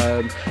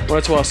 I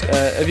wanted to ask,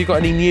 have you got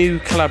any new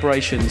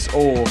collaborations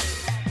or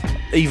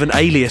even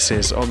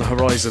aliases on the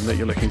horizon that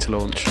you're looking to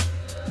launch?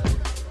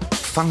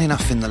 Funnily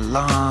enough, in the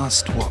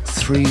last,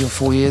 3 or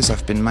 4 years,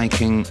 I've been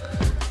making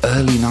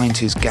early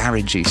 90s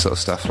garagey sort of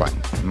stuff, like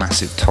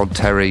massive Todd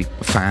Terry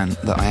fan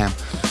that I am.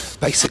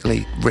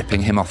 Basically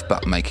ripping him off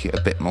but making it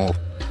a bit more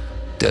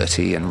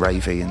dirty and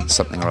ravey and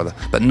something or other,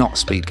 but not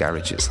speed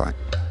garage. It's like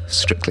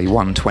strictly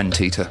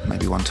 120 to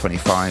maybe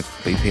 125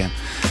 BPM.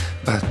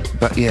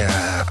 But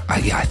yeah,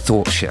 I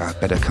thought I'd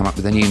better come up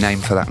with a new name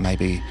for that.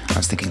 Maybe I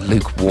was thinking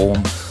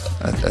lukewarm,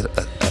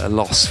 a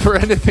loss for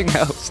anything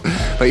else.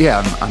 But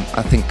yeah,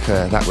 I think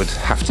that would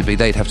have to be,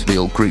 they'd have to be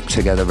all grouped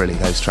together really,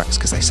 those tracks,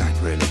 because they sound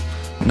really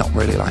not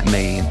really like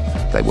me,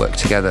 and they work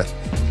together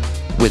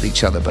with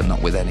each other but not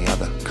with any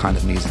other kind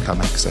of music I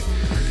make. So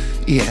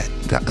yeah,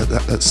 that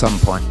at some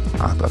point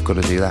I've got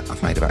to do that.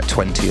 I've made about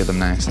 20 of them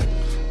now, so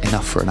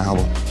enough for an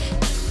album.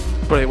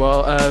 Brilliant.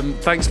 Well,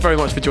 thanks very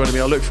much for joining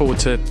me. I look forward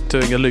to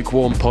doing a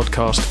lukewarm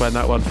podcast when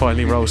that one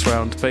finally rolls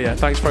around. But yeah,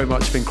 thanks very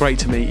much. It's been great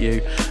to meet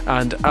you.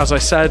 And as I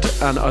said,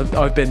 and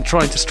I've been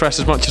trying to stress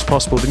as much as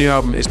possible, the new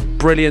album is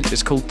brilliant.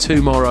 It's called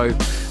Tomorrow,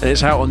 and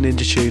it's out on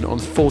Ninja Tune on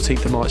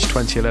 14th of March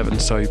 2011.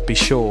 So be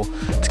sure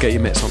to get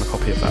your mitts on a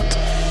copy of that.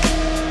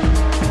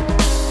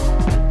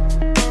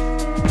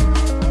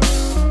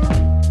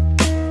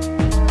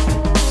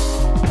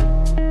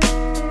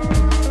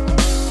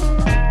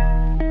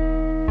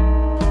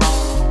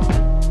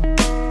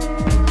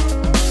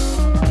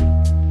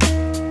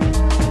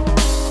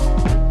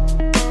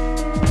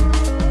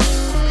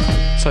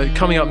 So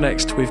coming up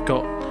next, we've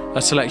got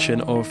a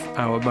selection of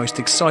our most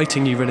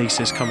exciting new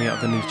releases coming out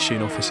of the New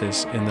Tune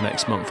offices in the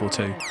next month or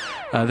two.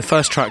 The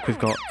first track we've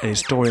got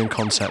is Dorian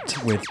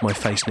Concept with My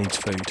Face Needs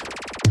Food.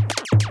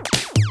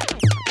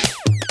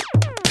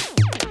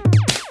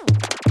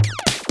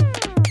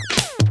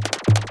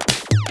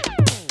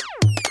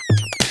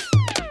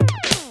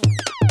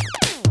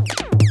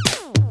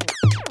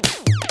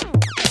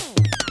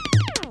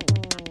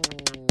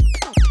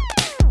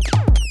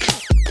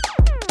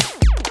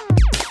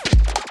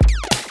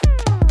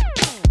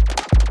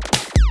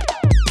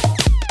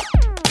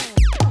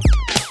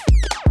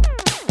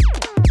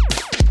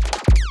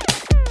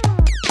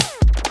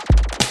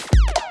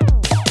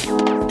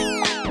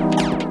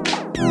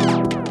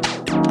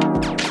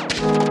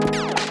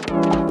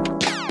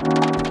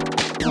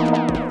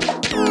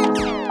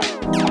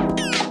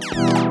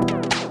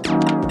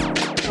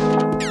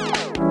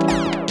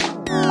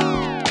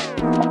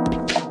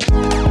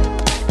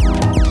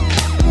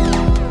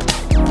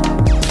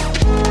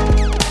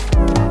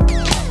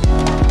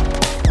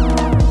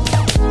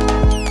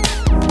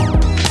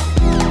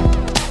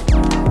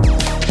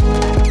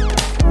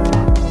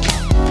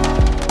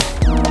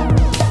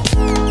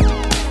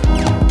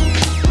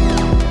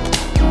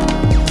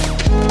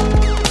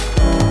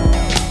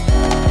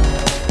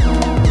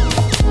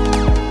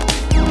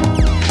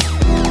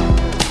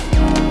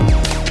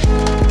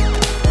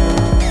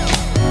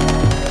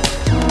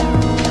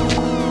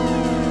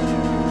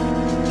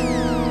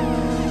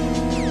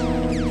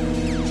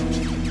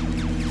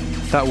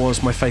 That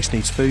was My Face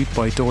Needs Food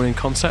by Dorian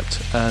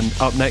Concept, and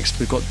up next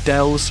we've got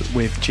Dells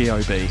with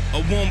G.O.B. I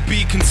won't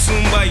be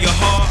consumed by your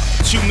heart.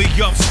 Chew me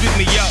up, spit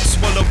me out,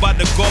 swallowed by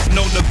the gulp.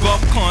 No, the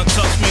gulp can't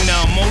touch me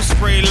now. Most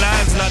spray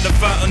lies like the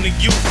fountain of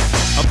youth.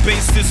 I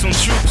base this on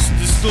truths,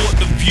 distort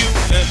the view.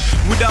 And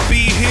would I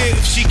be here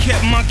if she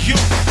kept my cue?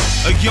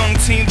 A young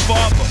teen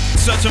father,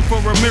 searching for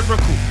a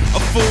miracle.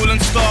 A fallen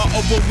star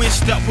of a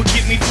wish that would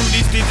get me through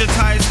these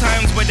digitized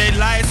times where they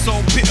lie so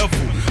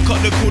pitiful. Cut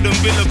the cord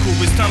umbilical,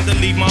 it's time to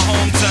leave my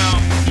hometown.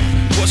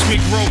 Watch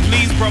me grow,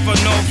 please, brother,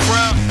 no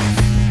frown.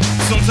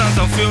 Sometimes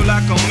I feel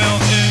like I'm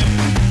melting,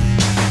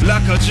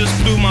 like I just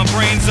blew my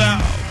brains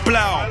out.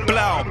 Blow,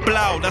 blow,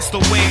 blow, that's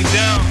the way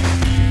down.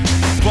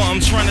 But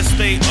I'm trying to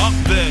stay up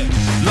there,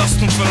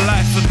 lusting for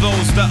life for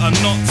those that are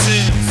not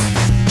tears.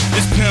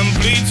 This pen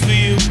bleeds for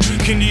you.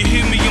 Can you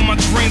hear me in my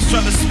dreams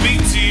try to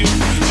speak to you?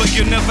 But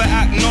you never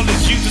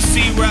acknowledge you to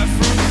see right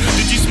through.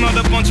 Did you smell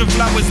the bunch of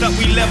flowers that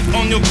we left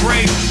on your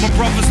grave? My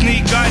brothers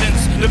need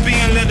guidance, they're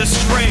being led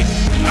astray.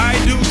 I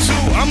do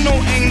too, I'm no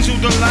angel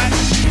to light.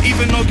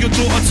 Even though your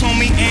daughter told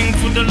me aim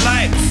for the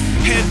lights.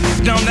 Head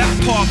down that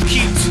path,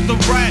 keep to the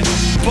right.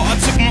 But I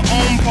took my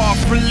own path,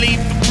 relieve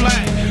the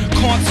plight.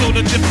 Can't tell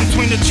the difference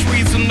between the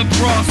trees and the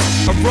grass.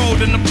 A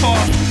road in the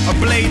path, a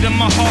blade in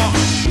my heart.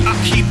 I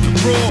keep it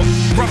raw,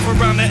 rough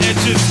around the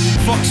edges.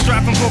 Fuck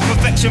striving for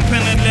perfection,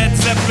 pen and Led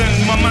Zeppelin.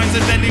 My mind's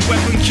a deadly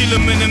weapon, kill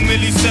them in a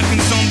millisecond.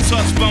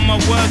 Untouched by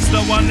my words,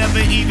 though I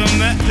never even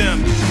met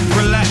them.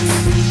 Relax,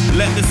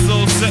 let the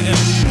soul set in.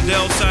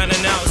 They'll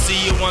signing out,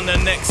 see you on the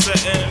next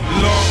setting.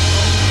 Long.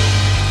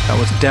 That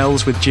was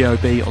Dells with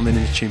G.O.B. on the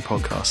Ninja Tune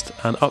podcast.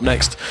 And up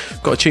next,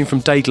 got a tune from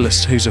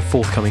Daedalus, who's a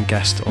forthcoming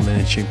guest on the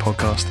Ninja Tune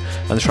podcast.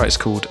 And the track is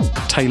called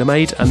Tailor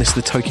Made, and this is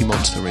the Toki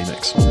Monster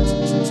remix.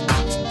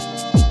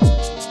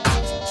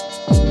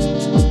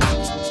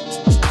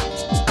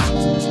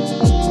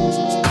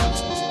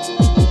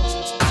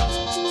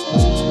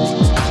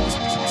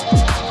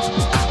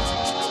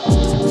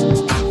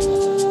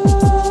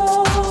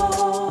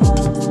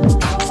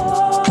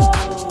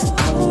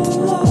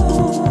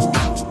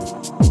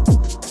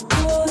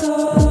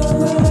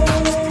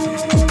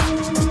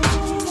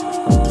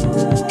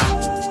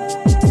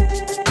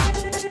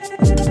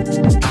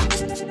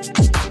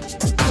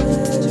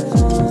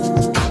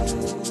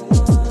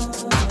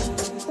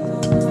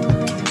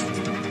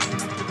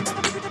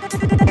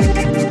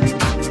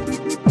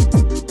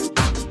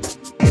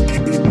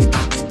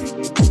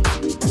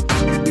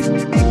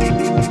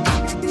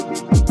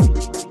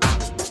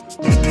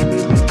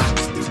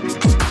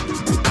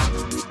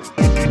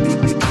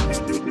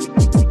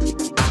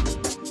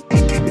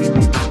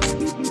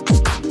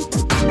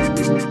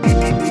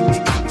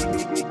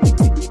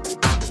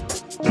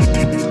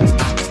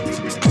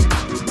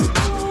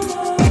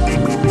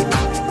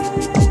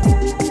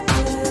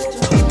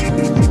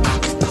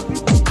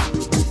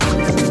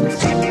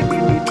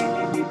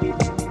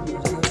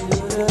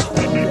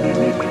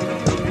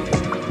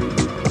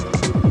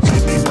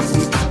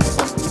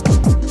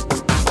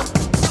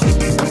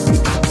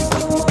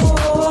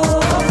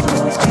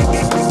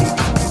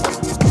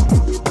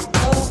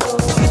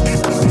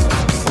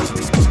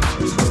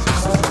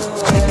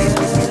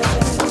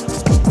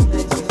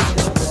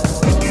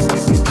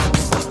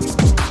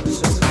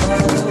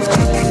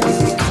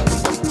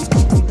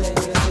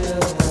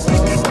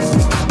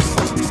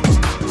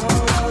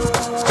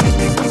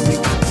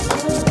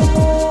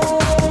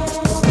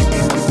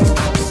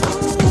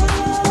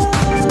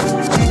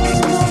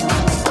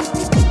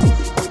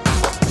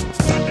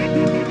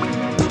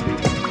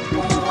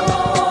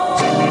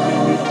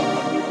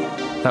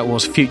 That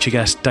was future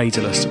guest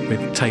Daedalus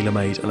with Tailor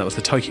Made, and that was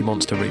the Toki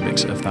Monster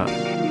remix of that.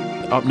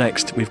 Up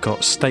next, we've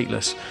got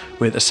Stateless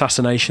with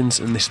Assassinations,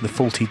 and this is the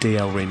Faulty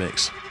DL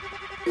remix.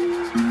 We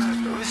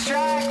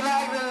strike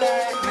like the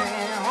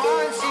lightning,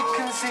 once you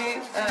can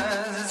see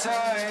us, it's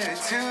already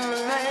too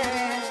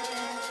late.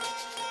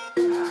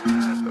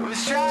 We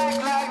strike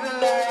like the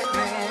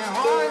lightning,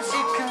 once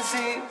you can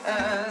see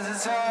us,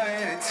 it's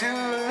already too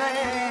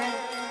late.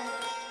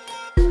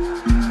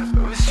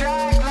 We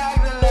strike like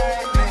the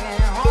lightning,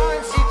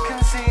 once you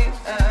can see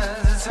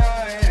us, it's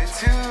already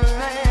too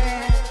late.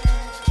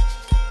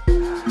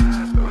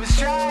 We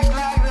strike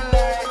like the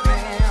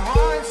lightning,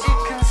 once you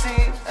can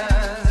see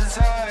us, it's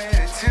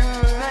already too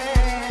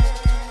late.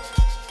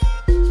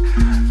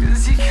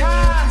 'Cause you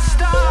can't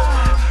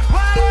stop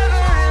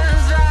whatever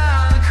is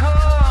around the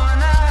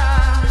corner.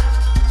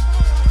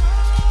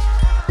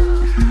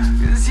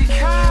 'Cause you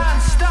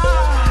can't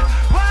stop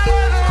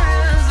whatever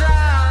is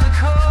around the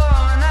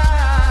corner.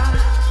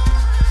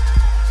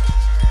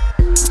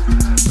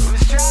 We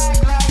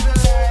strike like the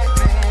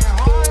lightning,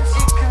 once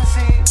you can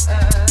see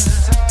us,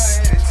 it's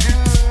already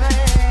too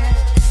late.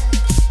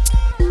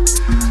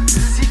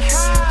 'Cause you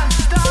can't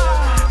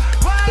stop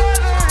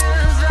whatever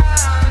is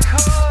around the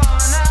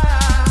corner.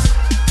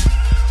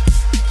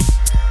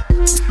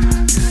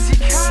 'Cause you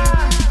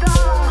can't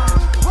stop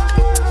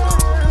whatever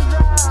is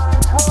around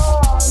the corner.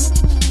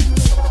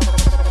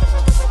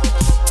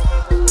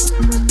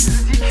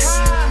 'Cause you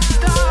can't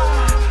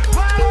stop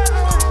whatever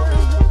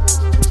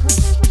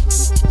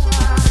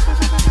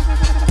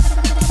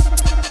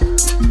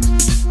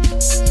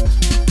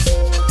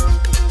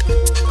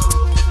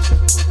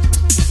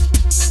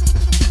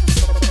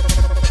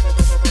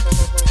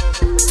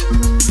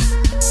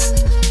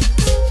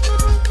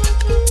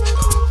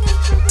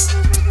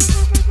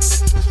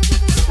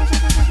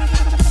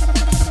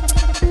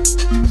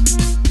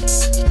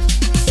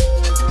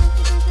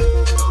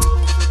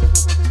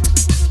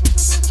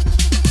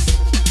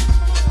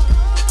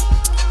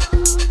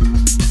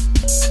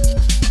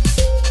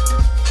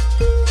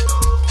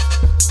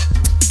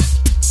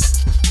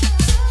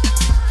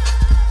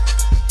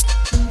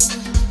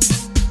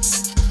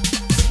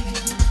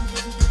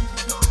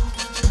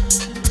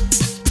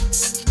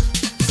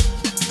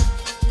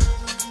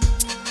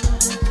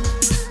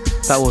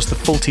That was the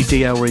Faulty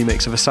DL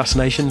remix of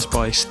Assassinations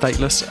by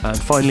Stateless, and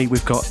finally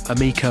we've got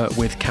Amika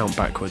with Count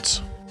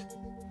Backwards.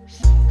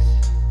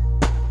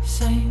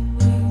 Same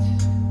week.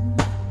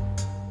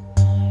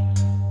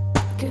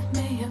 Give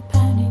me a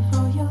penny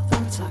for your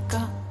thoughts, I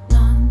got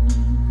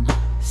none.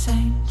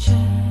 Same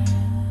chair.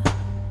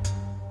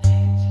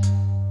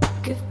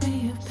 Give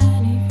me a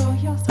penny for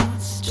your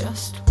thoughts,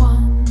 just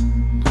one.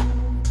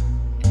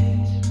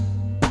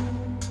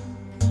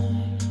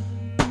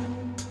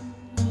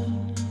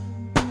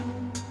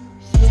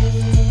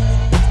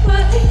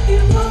 But if you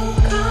won't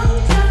calm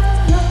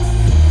down,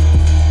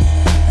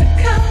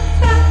 come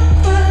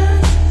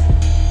backwards.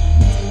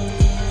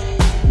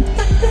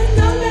 But the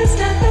numbers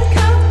never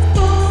come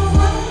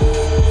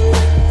forward.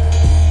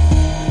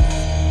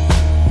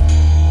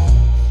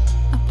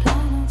 I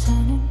plan on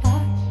turning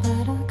back,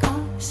 but I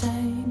can't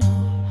say no.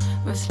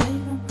 Was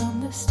leaving from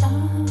the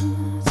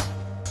start.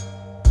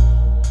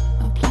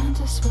 I plan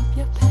to swap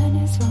your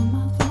pennies for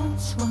my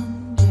thoughts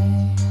one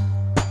day.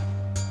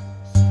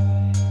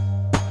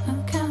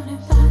 I'm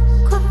counting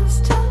backwards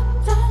till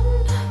then.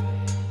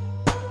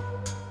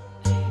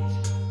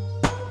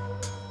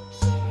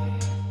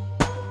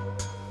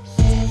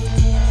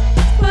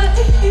 But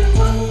if you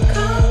won't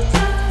calm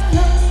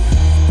down,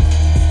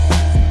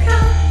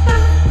 count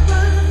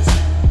backwards.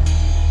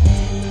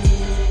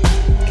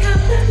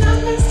 Count the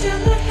numbers till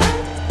they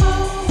head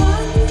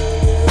forward.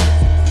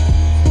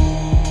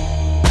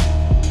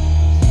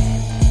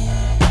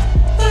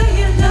 But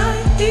you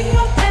lie in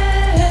your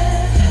bed,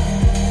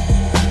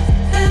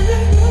 and the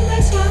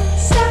rumors won't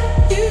set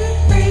you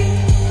free.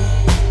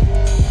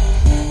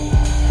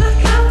 I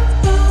count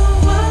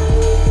forward.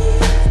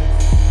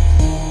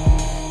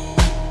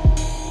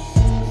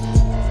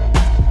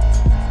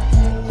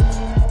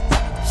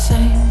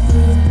 Same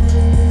room.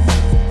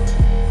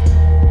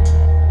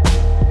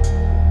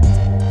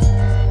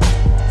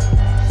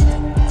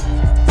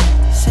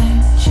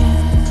 Same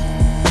chair.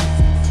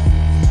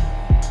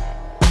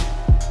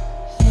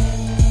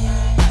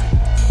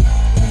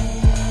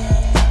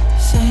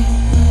 Same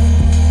room.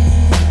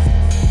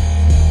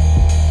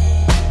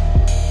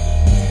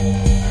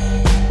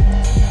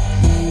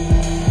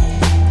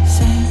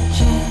 Same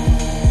chair.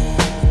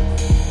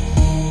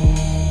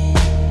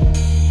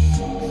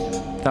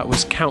 That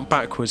was Count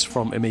Backwards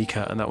from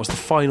Amika, and that was the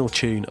final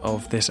tune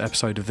of this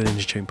episode of the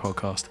Ninja Tune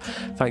podcast.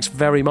 Thanks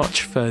very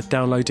much for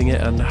downloading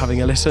it and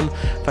having a listen.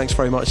 Thanks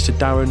very much to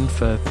Darren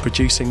for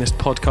producing this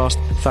podcast.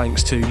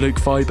 Thanks to Luke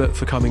Vibert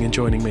for coming and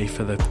joining me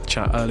for the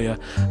chat earlier.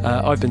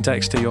 I've been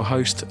Dexter, your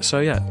host. So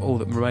yeah, all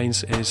that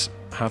remains is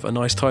have a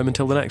nice time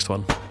until the next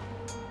one.